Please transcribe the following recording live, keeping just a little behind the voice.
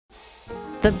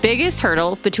The biggest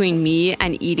hurdle between me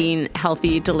and eating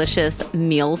healthy, delicious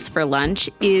meals for lunch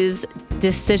is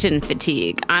decision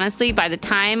fatigue. Honestly, by the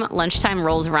time lunchtime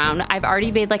rolls around, I've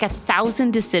already made like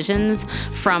 1,000 decisions,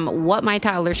 from what my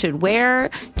toddler should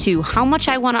wear to how much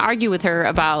I want to argue with her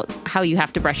about how you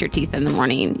have to brush your teeth in the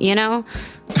morning, you know?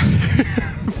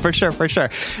 For sure.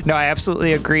 No, I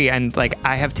absolutely agree. And like,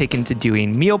 I have taken to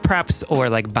doing meal preps or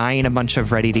like buying a bunch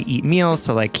of ready to eat meals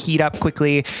to like heat up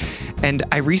quickly. And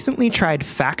I recently tried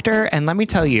Factor. And let me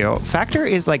tell you, Factor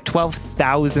is like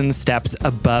 12,000 steps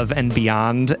above and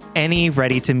beyond any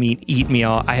ready to eat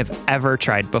meal I have ever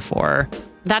tried before.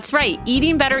 That's right.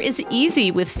 Eating better is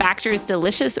easy with Factor's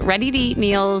delicious, ready-to-eat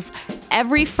meals.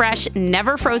 Every fresh,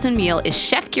 never frozen meal is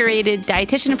chef-curated,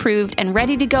 dietitian-approved, and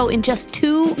ready to go in just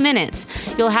 2 minutes.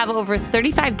 You'll have over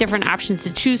 35 different options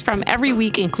to choose from every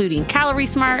week, including Calorie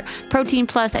Smart, Protein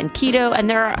Plus, and Keto. And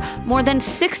there are more than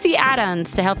 60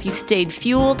 add-ons to help you stay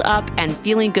fueled up and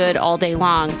feeling good all day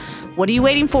long. What are you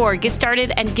waiting for? Get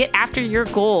started and get after your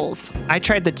goals. I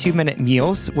tried the 2-minute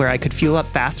meals where I could fuel up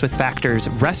fast with Factor's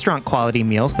restaurant quality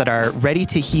meals that are ready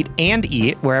to heat and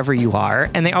eat wherever you are.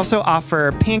 And they also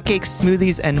offer pancakes,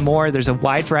 smoothies, and more. There's a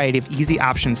wide variety of easy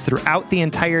options throughout the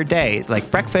entire day,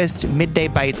 like breakfast, midday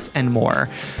bites, and more.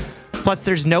 Plus,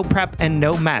 there's no prep and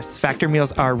no mess. Factor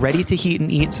meals are ready to heat and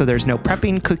eat, so there's no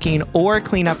prepping, cooking, or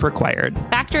cleanup required.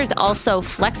 Factor is also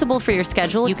flexible for your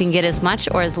schedule. You can get as much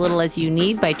or as little as you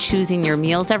need by choosing your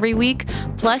meals every week.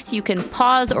 Plus, you can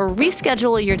pause or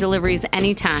reschedule your deliveries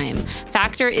anytime.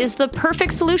 Factor is the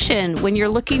perfect solution when you're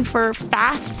looking for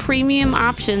fast, premium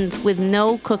options with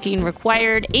no cooking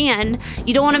required, and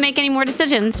you don't want to make any more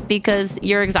decisions because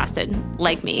you're exhausted,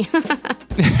 like me.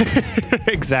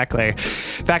 Exactly.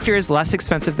 Factor is less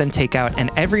expensive than takeout, and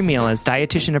every meal is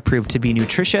dietitian approved to be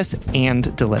nutritious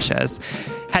and delicious.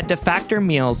 Head to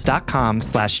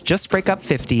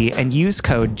factormeals.com/justbreakup50 and use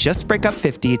code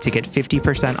justbreakup50 to get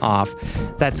 50% off.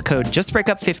 That's code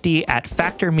justbreakup50 at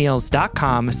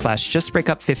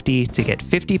factormeals.com/justbreakup50 to get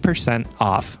 50%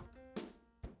 off.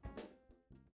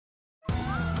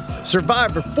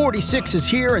 Survivor 46 is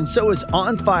here, and so is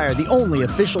On Fire, the only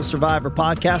official Survivor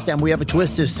podcast, and we have a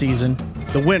twist this season.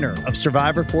 The winner of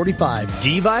Survivor 45,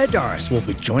 Dee Valladares, will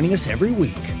be joining us every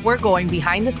week. We're going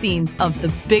behind the scenes of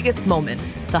the biggest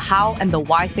moments, the how and the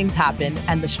why things happen,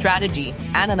 and the strategy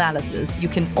and analysis you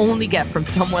can only get from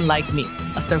someone like me,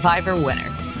 a Survivor winner.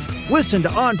 Listen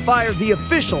to On Fire, the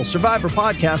official Survivor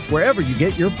podcast, wherever you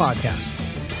get your podcasts.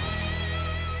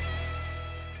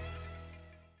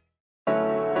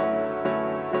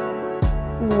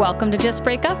 Welcome to Just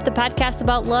Break Up, the podcast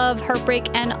about love, heartbreak,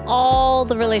 and all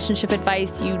the relationship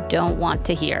advice you don't want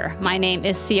to hear. My name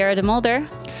is Sierra DeMulder.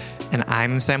 And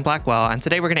I'm Sam Blackwell. And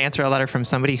today we're going to answer a letter from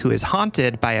somebody who is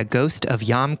haunted by a ghost of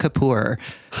Yom Kippur.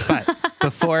 But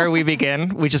before we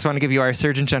begin, we just want to give you our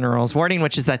Surgeon General's warning,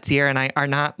 which is that Sierra and I are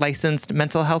not licensed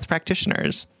mental health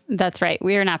practitioners. That's right.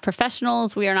 We are not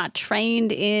professionals. We are not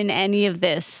trained in any of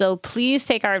this. So please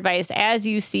take our advice as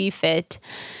you see fit.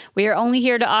 We are only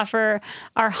here to offer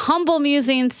our humble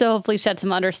musings, so hopefully shed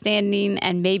some understanding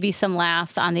and maybe some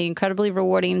laughs on the incredibly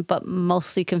rewarding but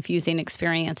mostly confusing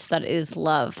experience that is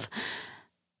love.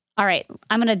 All right,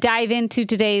 I'm going to dive into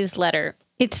today's letter.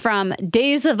 It's from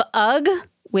Days of Ugh,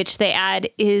 which they add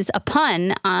is a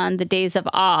pun on the Days of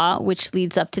Awe, which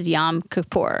leads up to Yom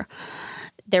Kippur.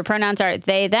 Their pronouns are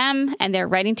they, them, and they're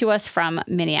writing to us from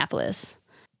Minneapolis.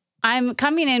 I'm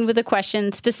coming in with a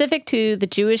question specific to the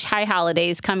Jewish high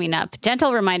holidays coming up.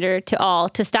 Gentle reminder to all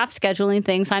to stop scheduling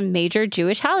things on major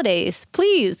Jewish holidays.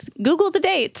 Please Google the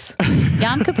dates.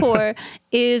 Yom Kippur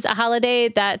is a holiday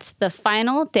that's the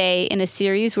final day in a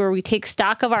series where we take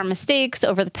stock of our mistakes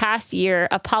over the past year,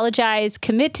 apologize,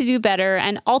 commit to do better,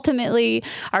 and ultimately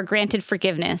are granted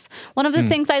forgiveness. One of the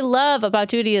things I love about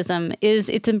Judaism is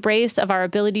its embrace of our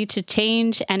ability to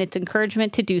change and its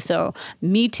encouragement to do so.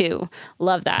 Me too.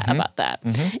 Love that about that.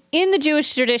 In the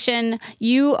Jewish tradition,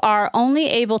 you are only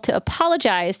able to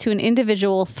apologize to an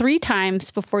individual 3 times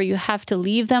before you have to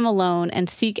leave them alone and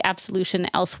seek absolution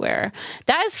elsewhere.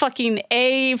 That is fucking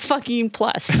A fucking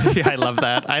plus. Yeah, I love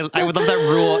that. I would love that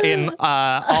rule in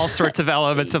all sorts of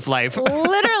elements of life.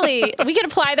 Literally. We could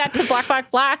apply that to Black,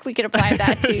 Black, Black. We could apply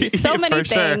that to so many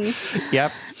things. Sure.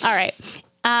 Yep. All right.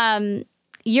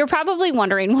 You're probably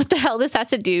wondering what the hell this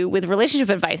has to do with relationship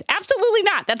advice. Absolutely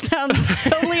not. That sounds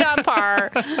totally on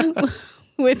par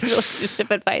with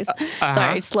relationship advice. Sorry,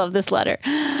 I just love this letter.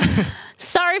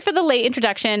 Sorry for the late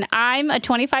introduction. I'm a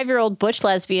 25-year-old butch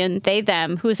lesbian, they,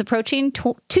 them, who is approaching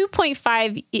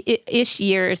 2.5-ish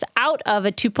years out of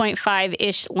a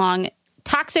 2.5-ish long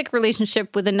toxic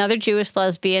relationship with another Jewish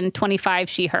lesbian, 25,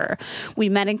 she, her. We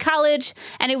met in college,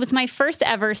 and it was my first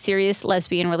ever serious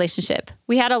lesbian relationship.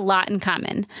 We had a lot in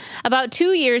common. About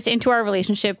 2 years into our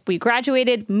relationship, we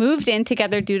graduated, moved in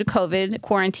together due to COVID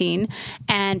quarantine,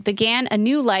 and began a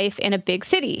new life in a big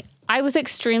city. I was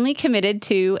extremely committed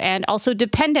to and also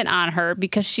dependent on her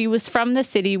because she was from the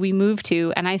city we moved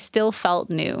to, and I still felt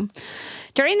new.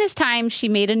 During this time, she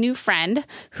made a new friend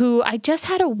who I just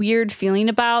had a weird feeling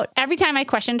about. Every time I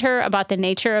questioned her about the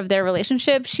nature of their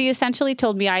relationship, she essentially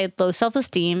told me I had low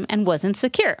self-esteem and wasn't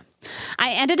secure.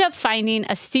 I ended up finding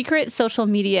a secret social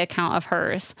media account of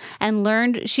hers and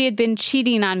learned she had been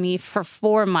cheating on me for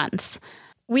 4 months.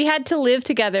 We had to live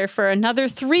together for another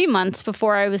 3 months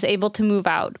before I was able to move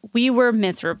out. We were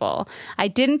miserable. I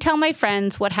didn't tell my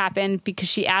friends what happened because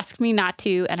she asked me not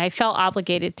to, and I felt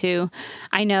obligated to.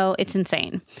 I know, it's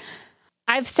insane.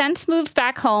 I've since moved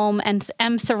back home and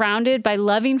am surrounded by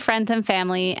loving friends and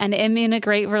family and am in a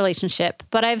great relationship,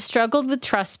 but I've struggled with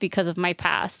trust because of my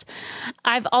past.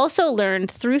 I've also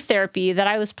learned through therapy that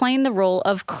I was playing the role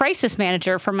of crisis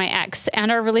manager for my ex,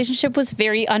 and our relationship was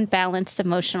very unbalanced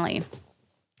emotionally.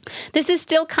 This is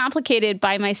still complicated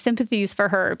by my sympathies for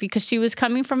her because she was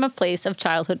coming from a place of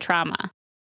childhood trauma.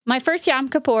 My first Yom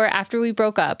Kippur after we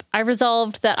broke up, I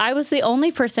resolved that I was the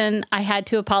only person I had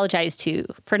to apologize to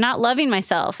for not loving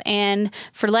myself and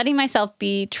for letting myself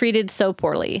be treated so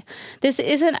poorly. This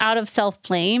isn't out of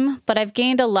self-blame, but I've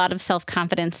gained a lot of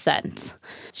self-confidence since.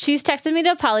 She's texted me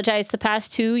to apologize the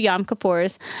past 2 Yom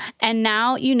Kippurs, and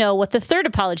now you know what the third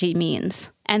apology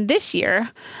means. And this year,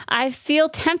 I feel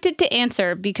tempted to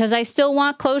answer because I still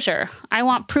want closure. I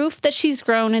want proof that she's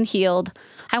grown and healed.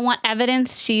 I want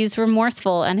evidence she's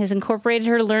remorseful and has incorporated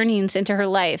her learnings into her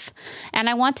life. And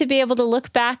I want to be able to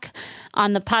look back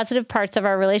on the positive parts of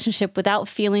our relationship without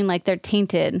feeling like they're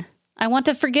tainted. I want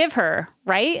to forgive her,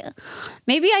 right?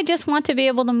 Maybe I just want to be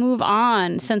able to move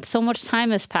on since so much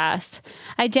time has passed.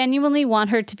 I genuinely want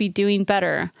her to be doing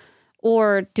better.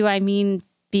 Or do I mean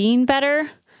being better?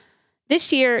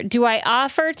 This year, do I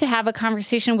offer to have a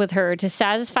conversation with her to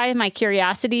satisfy my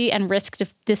curiosity and risk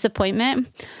disappointment?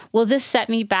 Will this set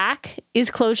me back? Is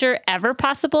closure ever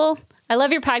possible? I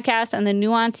love your podcast and the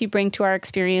nuance you bring to our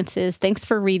experiences. Thanks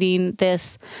for reading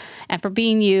this and for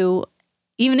being you,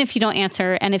 even if you don't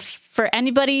answer. And if for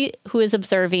anybody who is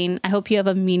observing, I hope you have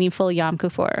a meaningful Yom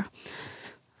Kippur.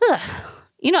 Ugh.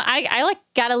 You know, I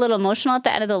got a little emotional at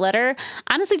the end of the letter,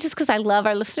 honestly, just because I love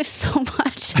our listeners so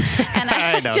much. And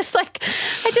I just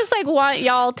want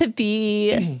y'all to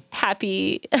be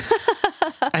happy.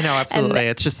 I know, absolutely.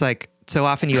 It's just like, so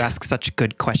often you ask such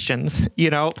good questions, you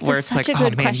know, where it's like,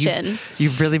 oh man,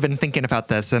 you've really been thinking about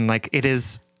this. And like, it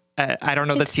is, I don't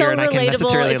know that's here, and I can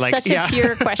necessarily it's such a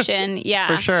pure question. Yeah,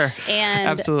 for sure. And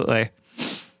absolutely.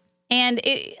 And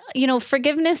it, you know,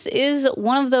 forgiveness is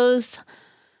one of those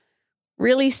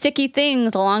really sticky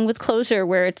things along with closure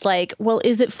where it's like, well,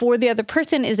 is it for the other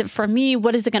person? Is it for me?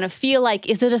 What is it going to feel like?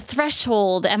 Is it a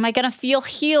threshold? Am I going to feel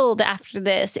healed after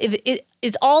this?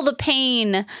 Is all the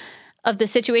pain of the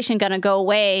situation going to go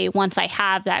away once I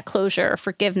have that closure or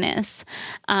forgiveness?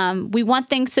 We want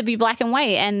things to be black and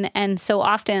white, and so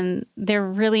often they're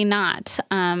really not.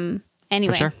 Anyway.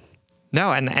 For sure.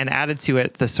 No, and added to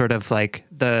it the sort of like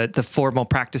the formal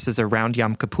practices around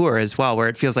Yom Kippur as well, where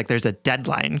it feels like there's a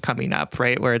deadline coming up,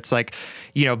 right? Where it's like,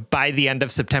 you know, by the end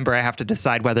of September, I have to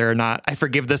decide whether or not I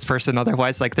forgive this person.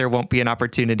 Otherwise, like there won't be an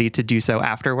opportunity to do so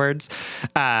afterwards.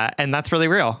 And that's really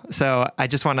real. So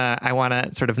I want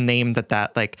to sort of name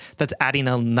that like that's adding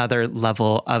another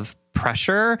level of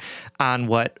pressure on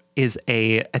what is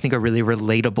I think a really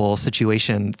relatable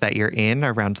situation that you're in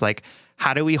around like,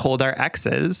 how do we hold our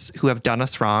exes who have done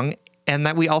us wrong and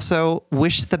that we also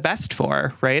wish the best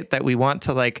for, right? That we want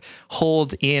to like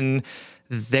hold in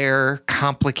their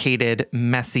complicated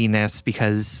messiness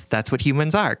because that's what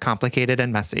humans are, complicated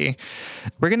and messy.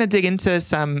 We're going to dig into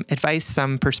some advice,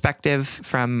 some perspective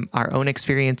from our own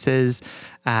experiences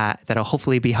that'll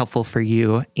hopefully be helpful for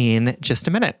you in just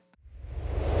a minute.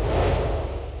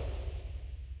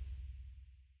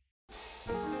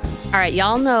 All right,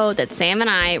 y'all know that Sam and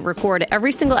I record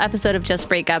every single episode of Just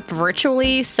Break Up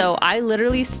virtually, so I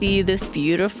literally see this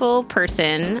beautiful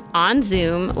person on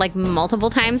Zoom like multiple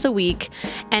times a week,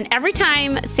 and every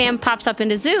time Sam pops up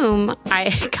into Zoom,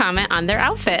 I comment on their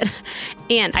outfit.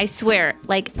 And I swear,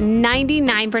 like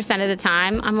 99% of the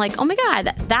time, I'm like, oh my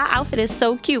God, that outfit is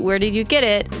so cute. Where did you get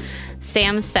it?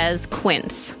 Sam says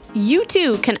Quince. You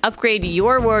too can upgrade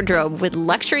your wardrobe with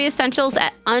luxury essentials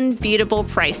at unbeatable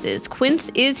prices.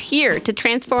 Quince is here to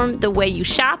transform the way you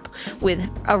shop with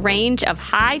a range of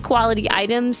high-quality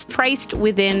items priced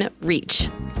within reach.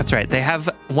 That's right. They have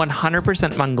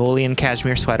 100% Mongolian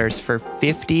cashmere sweaters for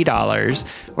 $50,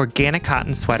 organic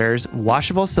cotton sweaters,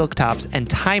 washable silk tops, and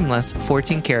timeless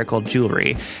 14 karat gold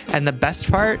jewelry. And the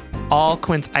best part, all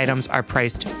Quince items are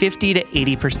priced 50 to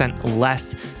 80%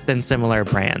 less than similar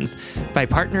brands. By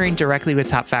partnering directly with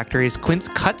top factories, Quince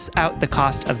cuts out the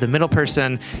cost of the middle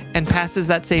person and passes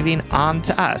that saving on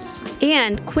to us.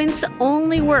 And Quince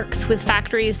only works with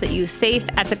factories that use safe,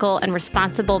 ethical, and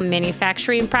responsible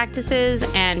manufacturing practices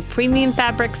and premium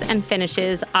fabrics and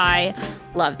finishes. I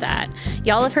love that.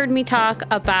 Y'all have heard me talk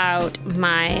about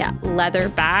my leather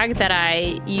bag that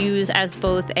I use as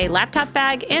both a laptop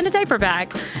bag and a diaper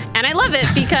bag. And I love it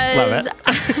because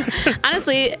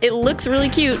honestly, it looks really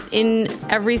cute in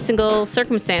every single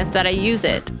circumstance that I use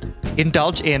it.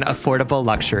 Indulge in affordable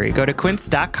luxury. Go to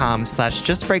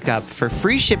quince.com/justbreakup for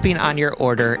free shipping on your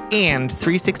order and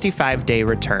 365-day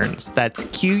returns. That's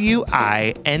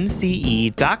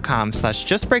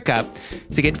QUINCE.com/justbreakup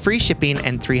to get free shipping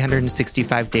and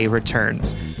 365-day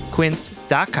returns.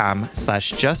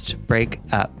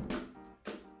 Quince.com/justbreakup.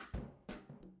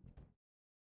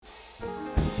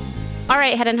 All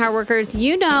right, Head and Heart workers,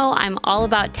 you know I'm all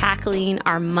about tackling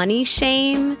our money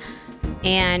shame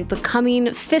and becoming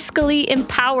fiscally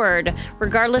empowered,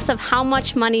 regardless of how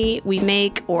much money we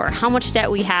make or how much debt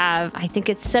we have. I think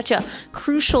it's such a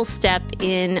crucial step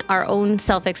in our own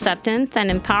self-acceptance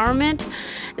and empowerment.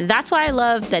 That's why I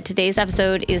love that today's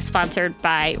episode is sponsored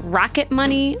by Rocket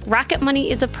Money. Rocket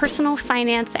Money is a personal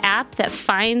finance app that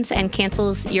finds and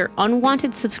cancels your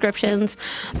unwanted subscriptions,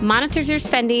 monitors your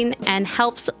spending, and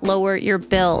helps lower your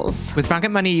bills. With Rocket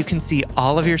Money, you can see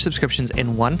all of your subscriptions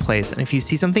in one place, and if you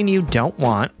see something you don't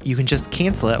want, you can just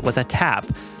cancel it with a tap.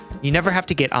 You never have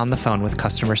to get on the phone with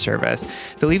customer service.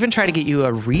 They'll even try to get you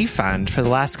a refund for the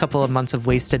last couple of months of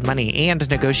wasted money and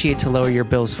negotiate to lower your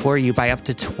bills for you by up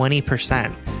to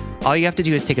 20%. All you have to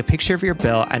do is take a picture of your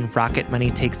bill, and Rocket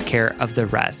Money takes care of the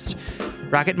rest.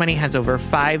 Rocket Money has over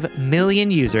 5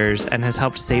 million users and has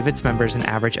helped save its members an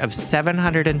average of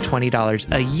 $720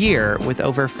 a year with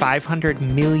over $500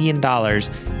 million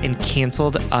in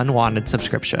canceled unwanted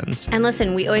subscriptions. And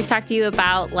listen, we always talk to you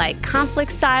about like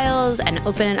conflict styles and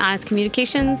open and honest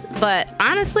communications, but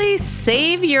honestly,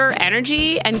 save your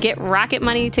energy and get Rocket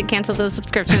Money to cancel those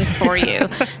subscriptions for you.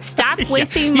 Stop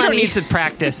wasting money. You don't need to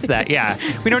practice that. Yeah.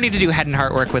 We don't need to do head and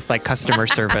heart work with like customer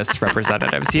service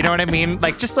representatives. You know what I mean?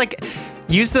 Like just like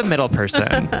use the middle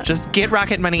person. Just get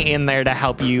Rocket Money in there to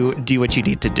help you do what you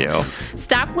need to do.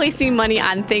 Stop wasting money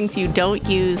on things you don't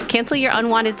use. Cancel your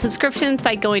unwanted subscriptions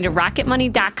by going to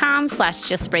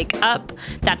rocketmoney.com/justbreakup.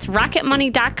 That's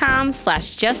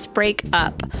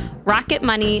rocketmoney.com/justbreakup.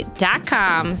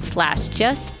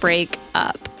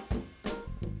 rocketmoney.com/justbreakup.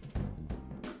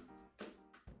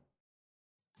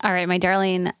 All right, my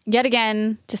darling, yet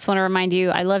again, just want to remind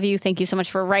you, I love you. Thank you so much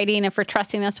for writing and for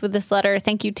trusting us with this letter.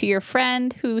 Thank you to your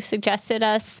friend who suggested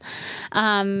us.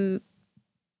 I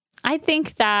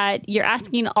think that you're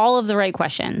asking all of the right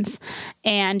questions.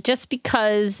 And just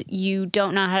because you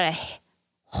don't know how to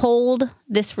hold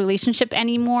this relationship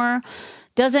anymore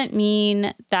doesn't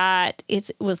mean that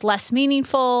it was less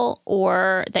meaningful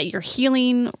or that you're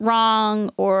healing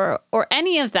wrong or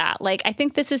any of that. Like, I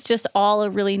think this is just all a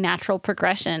really natural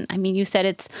progression. I mean, you said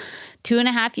it's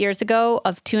 2.5 years ago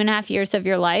of 2.5 years of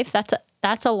your life.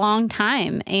 That's a long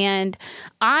time. And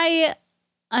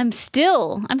I'm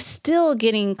still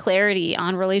getting clarity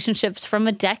on relationships from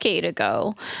a decade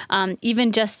ago,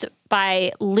 even just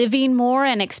by living more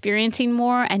and experiencing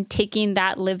more and taking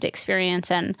that lived experience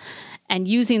and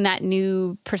using that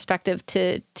new perspective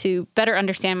to better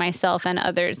understand myself and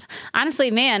others.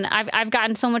 Honestly, man, I've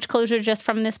gotten so much closure just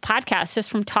from this podcast, just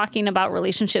from talking about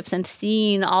relationships and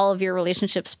seeing all of your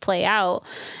relationships play out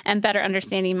and better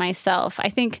understanding myself. I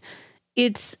think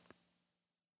it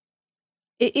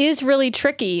is really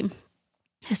tricky,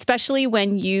 especially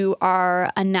when you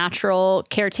are a natural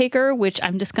caretaker, which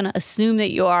I'm just going to assume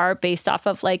that you are based off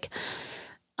of like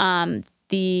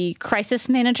the crisis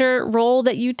manager role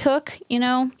that you took. You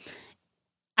know,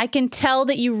 I can tell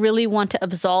that you really want to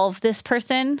absolve this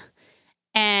person.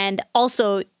 And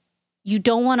also, you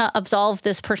don't want to absolve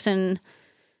this person.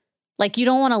 Like, you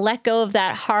don't want to let go of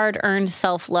that hard-earned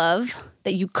self-love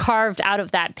that you carved out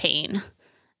of that pain.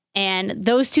 And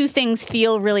those two things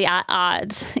feel really at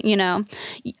odds. You know,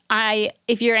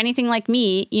 if you're anything like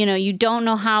me, you know, you don't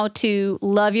know how to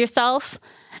love yourself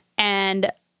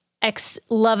and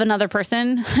love another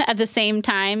person at the same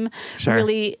time. Sure.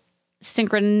 Really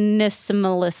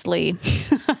synchronously.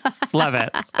 Love it.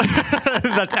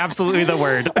 That's absolutely the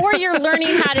word. Or you're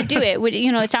learning how to do it.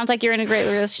 You know, it sounds like you're in a great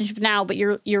relationship now, but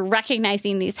you're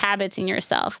recognizing these habits in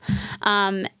yourself.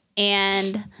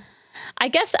 And I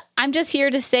guess I'm just here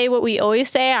to say what we always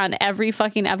say on every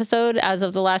fucking episode as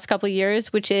of the last couple of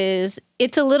years, which is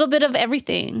it's a little bit of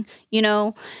everything. You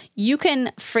know, you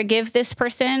can forgive this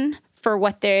person for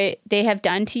what they have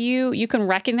done to you. You can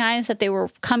recognize that they were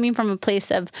coming from a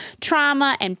place of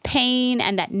trauma and pain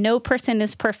and that no person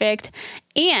is perfect.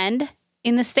 And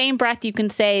in the same breath, you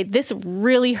can say, this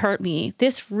really hurt me.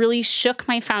 This really shook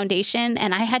my foundation,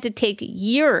 and I had to take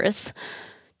years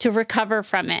to recover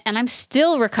from it. And I'm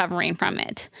still recovering from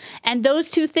it. And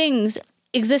those two things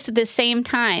exist at the same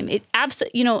time.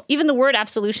 Even the word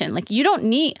absolution, like you don't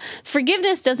need,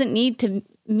 forgiveness doesn't need to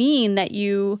mean that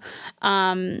you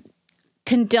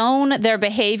condone their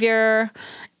behavior.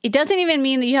 It doesn't even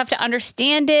mean that you have to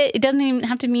understand it. It doesn't even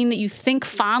have to mean that you think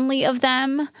fondly of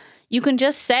them. You can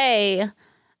just say,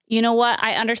 you know what?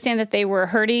 I understand that they were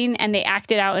hurting and they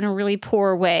acted out in a really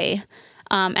poor way.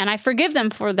 And I forgive them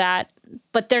for that,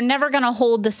 but they're never going to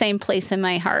hold the same place in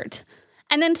my heart.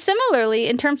 And then similarly,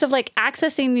 in terms of like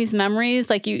accessing these memories,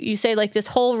 like you say, like this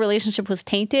whole relationship was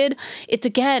tainted.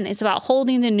 It's about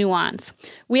holding the nuance.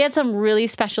 We had some really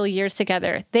special years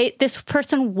together. This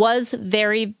person was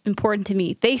very important to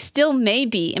me. They still may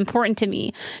be important to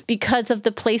me because of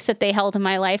the place that they held in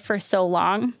my life for so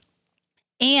long.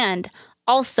 And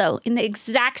also in the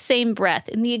exact same breath,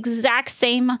 in the exact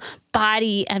same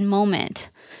body and moment,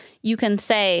 you can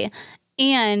say,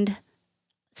 and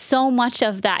so much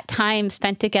of that time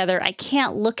spent together, I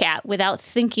can't look at without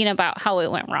thinking about how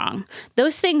it went wrong.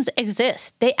 Those things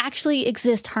exist. They actually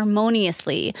exist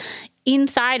harmoniously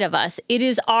inside of us. It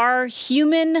is our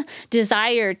human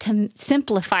desire to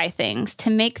simplify things,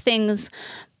 to make things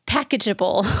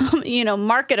packageable,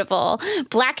 marketable,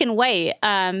 black and white,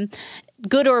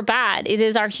 good or bad. It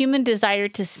is our human desire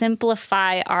to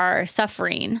simplify our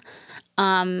suffering.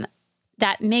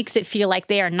 That makes it feel like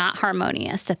they are not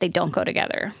harmonious, that they don't go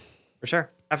together. For sure.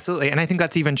 Absolutely. And I think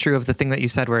that's even true of the thing that you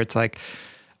said, where it's like,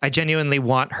 I genuinely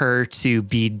want her to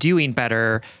be doing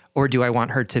better, or do I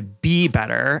want her to be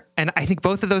better? And I think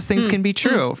both of those things can be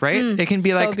true, right? It can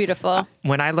be like, so beautiful.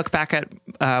 When I look back at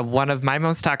one of my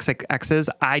most toxic exes,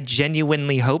 I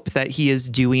genuinely hope that he is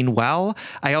doing well.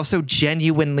 I also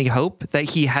genuinely hope that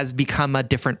he has become a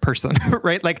different person,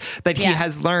 right? Like that he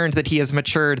has learned, that he has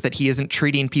matured, that he isn't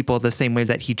treating people the same way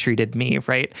that he treated me,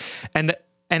 right? And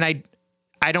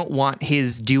I don't want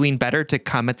his doing better to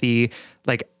come at the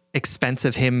expense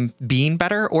of him being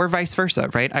better, or vice versa,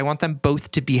 right? I want them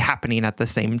both to be happening at the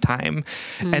same time.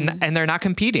 And they're not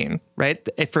competing, right?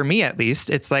 For me, at least,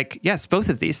 it's like, yes, both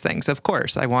of these things, of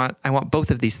course. I want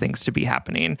both of these things to be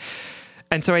happening.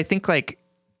 And so I think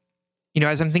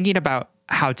as I'm thinking about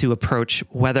how to approach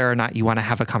whether or not you want to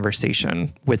have a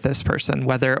conversation with this person,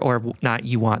 whether or not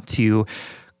you want to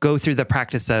go through the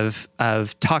practice of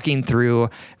talking through,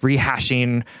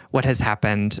 rehashing what has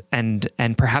happened, and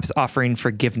perhaps offering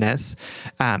forgiveness.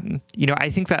 I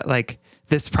think that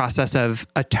this process of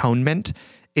atonement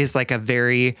is like a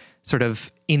very sort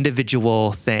of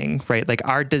individual thing, right? Like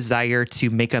our desire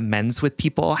to make amends with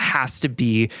people has to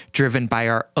be driven by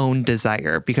our own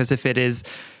desire, because if it is,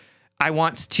 I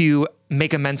want to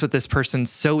make amends with this person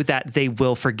so that they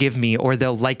will forgive me or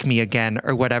they'll like me again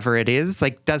or whatever it is,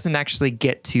 doesn't actually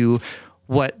get to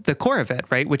what the core of it,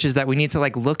 right? Which is that we need to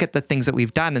look at the things that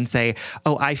we've done and say,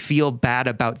 oh, I feel bad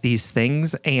about these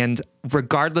things. And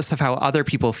regardless of how other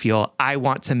people feel, I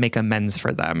want to make amends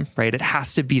for them, right? It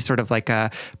has to be sort of like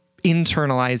a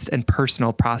internalized and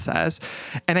personal process.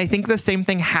 And I think the same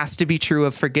thing has to be true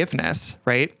of forgiveness,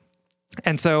 right?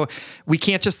 And so we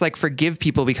can't just forgive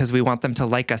people because we want them to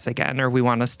like us again, or we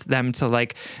want them to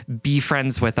be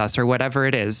friends with us or whatever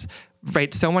it is,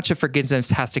 right? So much of forgiveness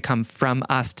has to come from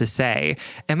us to say,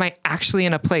 am I actually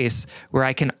in a place where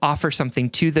I can offer something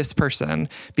to this person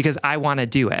because I want to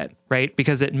do it, right?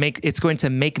 Because it's going to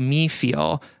make me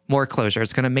feel more closure.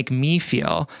 It's going to make me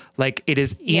feel like it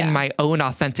is in my own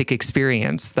authentic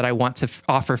experience that I want to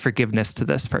offer forgiveness to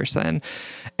this person.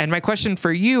 And my question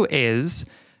for you is,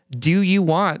 do you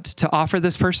want to offer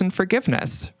this person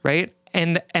forgiveness, right?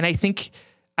 And I think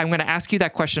I'm going to ask you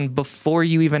that question before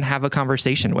you even have a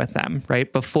conversation with them,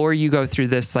 right? Before you go through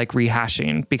this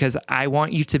rehashing, because I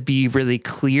want you to be really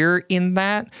clear in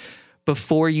that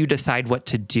before you decide what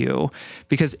to do.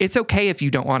 Because it's okay if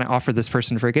you don't want to offer this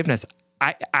person forgiveness.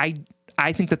 I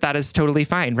think that is totally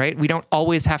fine, right? We don't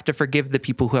always have to forgive the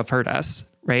people who have hurt us,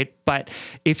 right? But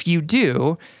if you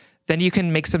do, then you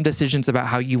can make some decisions about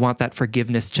how you want that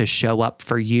forgiveness to show up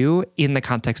for you in the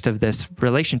context of this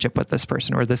relationship with this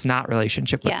person or this not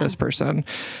relationship with this person,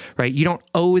 right? You don't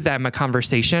owe them a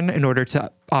conversation in order to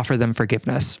offer them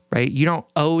forgiveness, right? You don't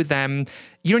owe them,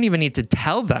 you don't even need to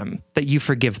tell them that you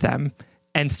forgive them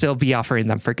and still be offering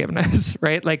them forgiveness,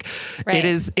 right? Like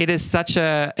it's such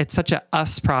a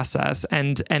us process.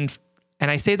 And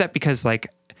I say that because like,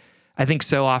 I think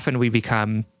so often we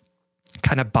become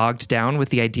kind of bogged down with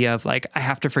the idea of like, I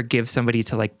have to forgive somebody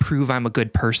to like prove I'm a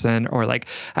good person, or like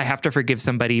I have to forgive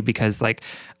somebody because like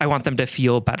I want them to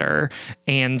feel better.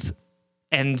 And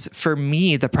for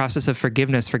me, the process of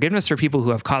forgiveness for people who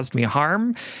have caused me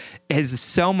harm is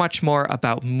so much more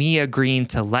about me agreeing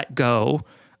to let go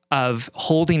of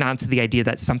holding on to the idea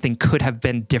that something could have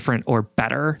been different or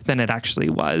better than it actually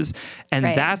was. And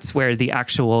that's where the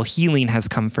actual healing has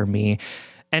come for me.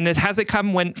 And has it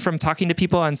come from talking to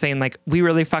people and saying like, we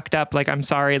really fucked up, like, I'm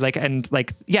sorry, like, and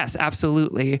like, yes,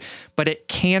 absolutely. But it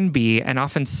can be, and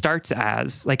often starts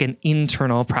as like an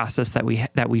internal process that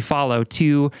we follow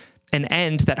to an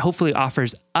end that hopefully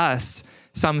offers us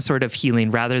some sort of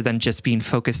healing rather than just being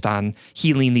focused on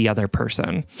healing the other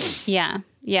person. Yeah.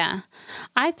 Yeah.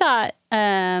 I thought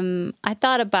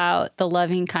about the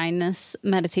loving kindness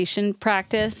meditation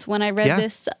practice when I read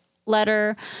this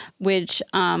letter, which,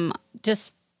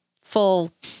 just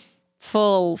full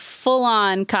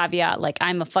on caveat, like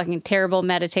I'm a fucking terrible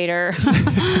meditator.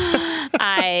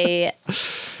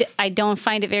 I don't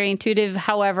find it very intuitive.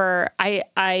 However,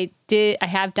 I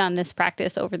have done this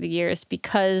practice over the years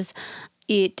because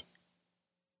it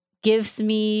gives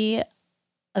me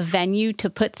a venue to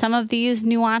put some of these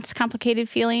nuanced, complicated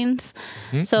feelings.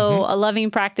 Mm-hmm. So a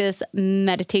loving practice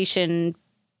meditation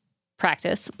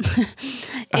practice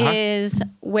is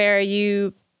where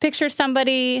you picture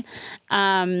somebody,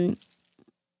 and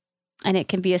it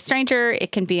can be a stranger,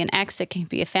 it can be an ex, it can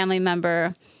be a family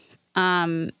member.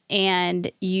 And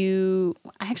I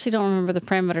actually don't remember the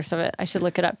parameters of it. I should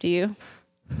look it up. Do you?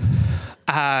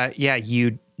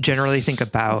 You generally think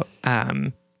about,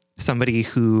 somebody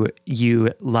who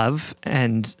you love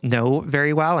and know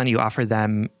very well, and you offer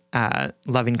them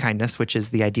loving kindness, which is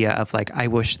the idea of like, I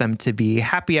wish them to be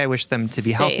happy. I wish them to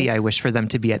be healthy. I wish for them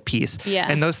to be at peace. Yeah.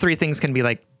 And those three things can be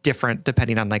like different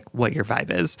depending on like what your vibe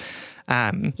is.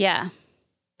 Yeah.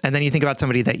 And then you think about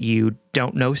somebody that you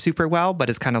don't know super well,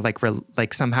 but is kind of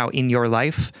like somehow in your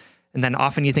life. And then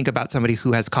often you think about somebody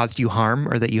who has caused you harm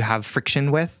or that you have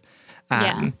friction with.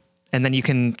 And then you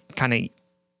can kind of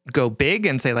go big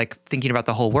and say like thinking about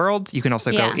the whole world. You can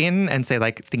also go in and say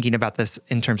like thinking about this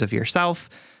in terms of yourself.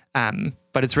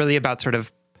 But it's really about sort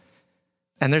of,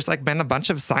 and there's like been a bunch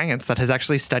of science that has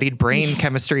actually studied brain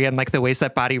chemistry and like the ways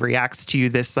that body reacts to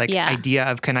this like idea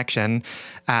of connection.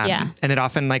 And it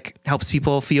often like helps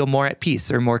people feel more at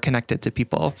peace or more connected to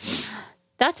people.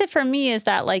 That's it for me, is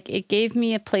that like it gave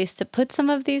me a place to put some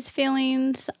of these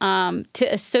feelings, to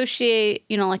associate,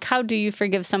 like how do you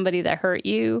forgive somebody that hurt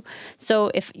you? So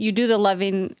if you do the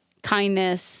loving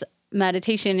kindness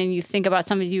meditation and you think about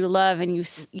somebody you love and you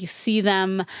see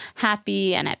them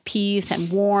happy and at peace and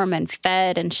warm and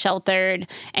fed and sheltered,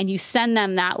 and you send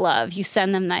them that love, you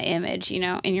send them that image,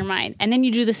 in your mind. And then you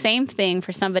do the same thing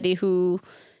for somebody who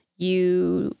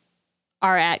you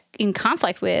are in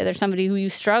conflict with, or somebody who you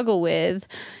struggle with.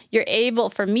 You're able,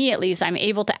 for me at least, I'm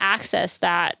able to access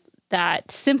that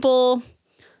simple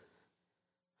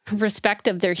respect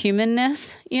of their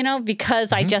humanness,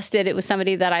 because I just did it with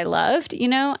somebody that I loved,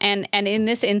 and in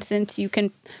this instance,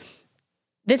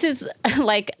 this is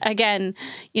like, again,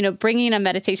 bringing a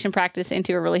meditation practice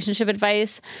into a relationship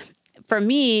advice. For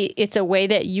me, it's a way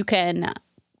that you can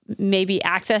maybe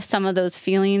access some of those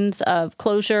feelings of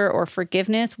closure or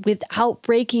forgiveness without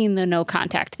breaking the no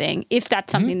contact thing, if that's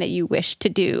something that you wish to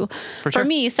do. For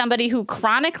me, somebody who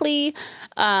chronically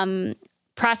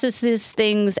processes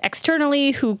things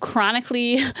externally, who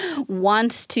chronically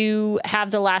wants to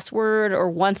have the last word or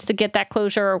wants to get that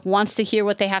closure or wants to hear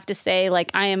what they have to say.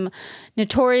 Like, I am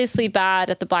notoriously bad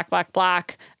at the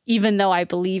block, even though I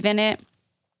believe in it.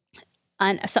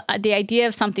 And so the idea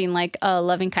of something like a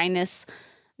loving kindness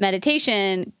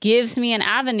meditation gives me an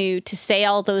avenue to say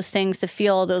all those things, to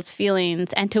feel all those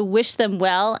feelings, and to wish them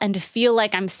well, and to feel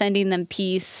like I'm sending them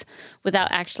peace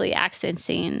without actually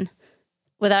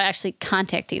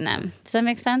contacting them. Does that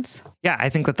make sense? Yeah, I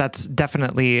think that's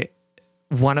definitely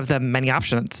one of the many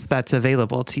options that's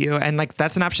available to you. And like,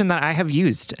 that's an option that I have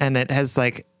used. And it has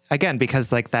like, again,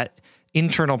 because like that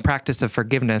internal practice of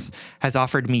forgiveness has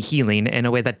offered me healing in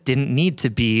a way that didn't need to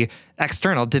be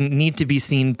external, didn't need to be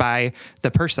seen by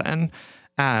the person.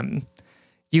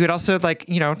 You could also like,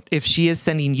 if she is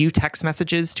sending you text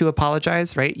messages to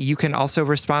apologize, right? You can also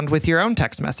respond with your own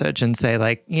text message and say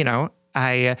like,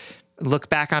 I look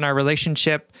back on our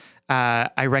relationship.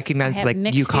 I recognize have like you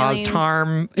mixed caused feelings.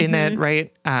 harm in it,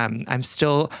 right? I'm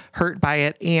still hurt by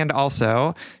it. And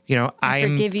also,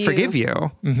 I forgive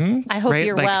you. I hope right?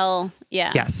 you're Like, well.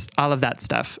 Yeah. Yes, all of that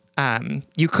stuff.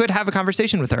 You could have a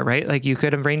conversation with her, right? Like you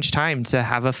could arrange time to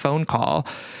have a phone call.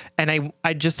 And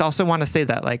I just also want to say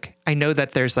that, like, I know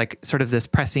that there's like sort of this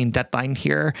pressing deadline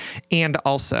here. And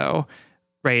also,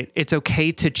 right, it's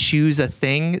okay to choose a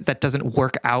thing that doesn't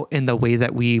work out in the way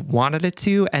that we wanted it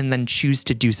to, and then choose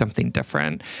to do something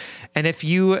different. And if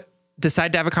you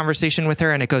decide to have a conversation with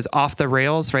her and it goes off the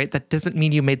rails, right, that doesn't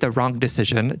mean you made the wrong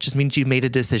decision. It just means you made a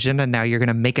decision and now you're going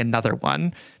to make another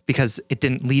one because it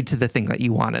didn't lead to the thing that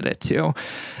you wanted it to.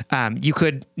 You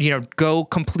could, go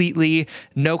completely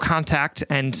no contact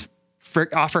and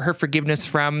offer her forgiveness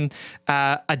from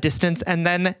a distance. And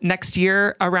then next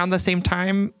year around the same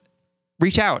time,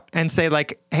 reach out and say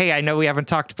like, hey, I know we haven't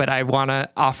talked, but I want to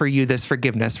offer you this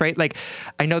forgiveness, right? Like,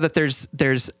 I know that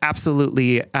there's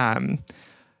absolutely,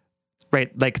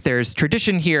 right, like there's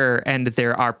tradition here and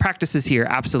there are practices here,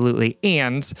 absolutely.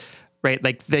 And right,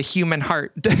 like the human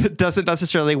heart doesn't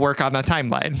necessarily work on a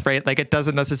timeline, right? Like it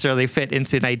doesn't necessarily fit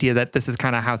into an idea that this is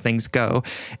kind of how things go.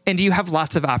 And you have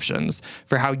lots of options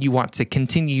for how you want to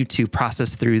continue to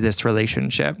process through this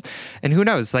relationship. And who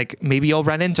knows, like maybe you'll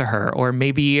run into her, or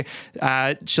maybe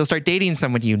she'll start dating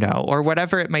someone or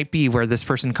whatever it might be where this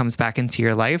person comes back into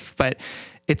your life. But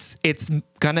it's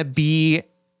going to be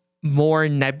more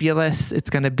nebulous.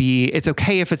 It's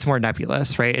okay if it's more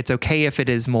nebulous, right? It's okay if it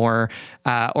is more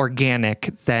organic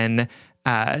than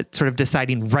sort of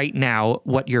deciding right now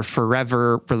what your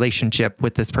forever relationship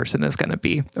with this person is going to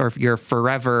be, or if your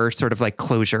forever sort of like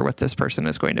closure with this person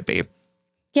is going to be.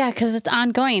 Yeah, because it's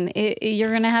ongoing. You're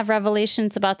going to have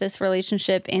revelations about this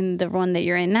relationship in the one that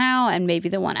you're in now, and maybe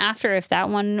the one after, if that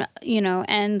one,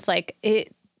 ends. Like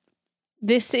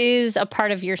this is a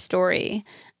part of your story.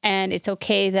 And it's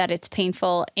okay that it's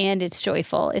painful and it's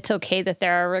joyful. It's okay that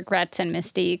there are regrets and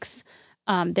mistakes.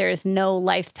 There is no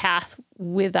life path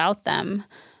without them.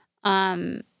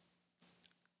 I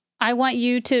want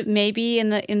you to maybe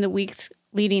in the weeks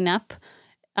leading up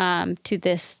to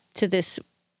this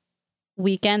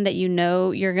weekend that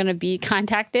you're going to be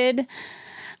contacted.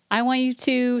 I want you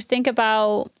to think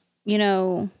about,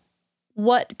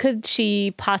 what could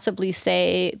she possibly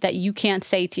say that you can't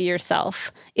say to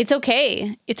yourself? It's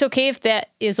okay. It's okay if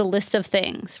that is a list of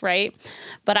things, right?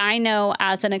 But I know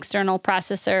as an external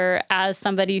processor, as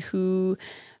somebody who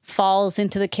falls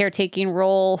into the caretaking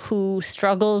role, who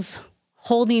struggles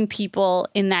holding people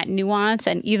in that nuance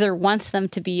and either wants them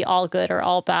to be all good or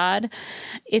all bad,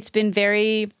 it's been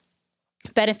very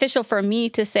beneficial for me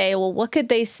to say, well, what could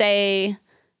they say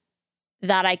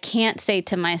that I can't say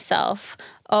to myself?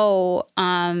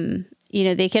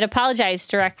 They could apologize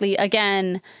directly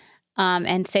again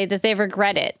and say that they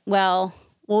regret it. Well,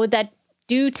 what would that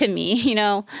do to me?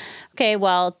 Okay,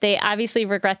 well, they obviously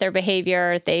regret their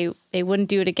behavior. They wouldn't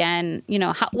do it again.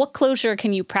 What closure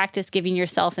can you practice giving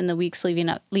yourself in the weeks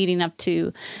leading up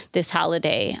to this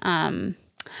holiday?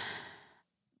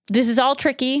 This is all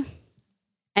tricky,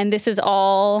 and this is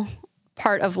all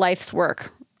part of life's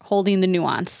work. Holding the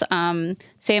nuance. Sam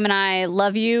and I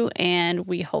love you, and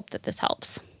we hope that this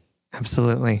helps.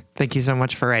 Absolutely. Thank you so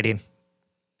much for writing.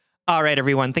 All right,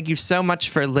 everyone. Thank you so much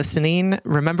for listening.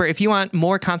 Remember, if you want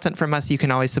more content from us, you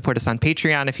can always support us on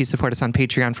Patreon. If you support us on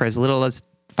Patreon for as little as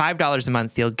 $5 a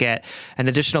month, you'll get an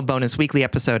additional bonus weekly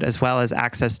episode, as well as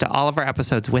access to all of our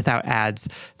episodes without ads.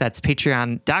 That's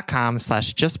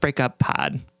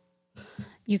patreon.com/justbreakuppod.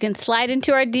 You can slide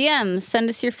into our DMs, send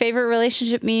us your favorite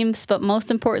relationship memes, but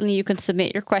most importantly, you can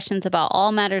submit your questions about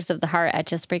all matters of the heart at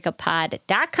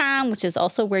justbreakuppod.com, which is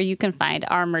also where you can find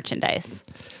our merchandise.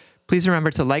 Please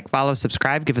remember to like, follow,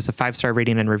 subscribe, give us a 5-star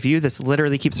rating and review. This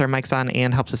literally keeps our mics on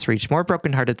and helps us reach more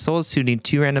brokenhearted souls who need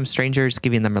 2 random strangers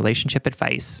giving them relationship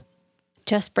advice.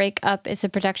 Just Break Up is a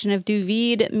production of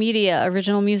Duvid Media.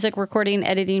 Original music, recording,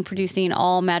 editing, producing,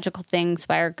 all magical things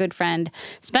by our good friend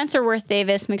Spencer Worth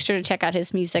Davis. Make sure to check out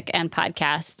his music and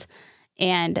podcast.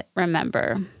 And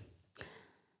remember,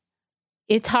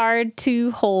 it's hard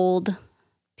to hold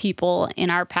people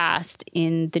in our past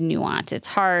in the nuance. It's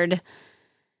hard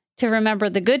to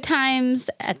remember the good times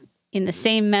in the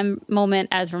same moment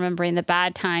as remembering the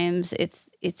bad times.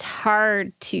 It's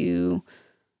hard to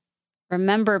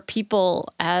remember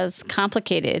people as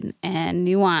complicated and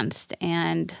nuanced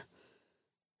and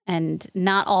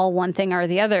not all one thing or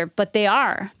the other, but they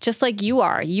are, just like you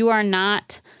are. You are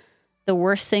not the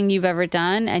worst thing you've ever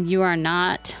done, and you are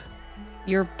not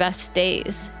your best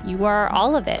days. You are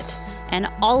all of it, and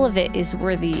all of it is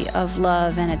worthy of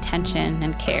love and attention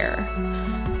and care.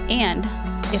 And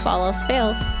if all else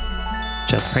fails,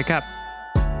 Just break up.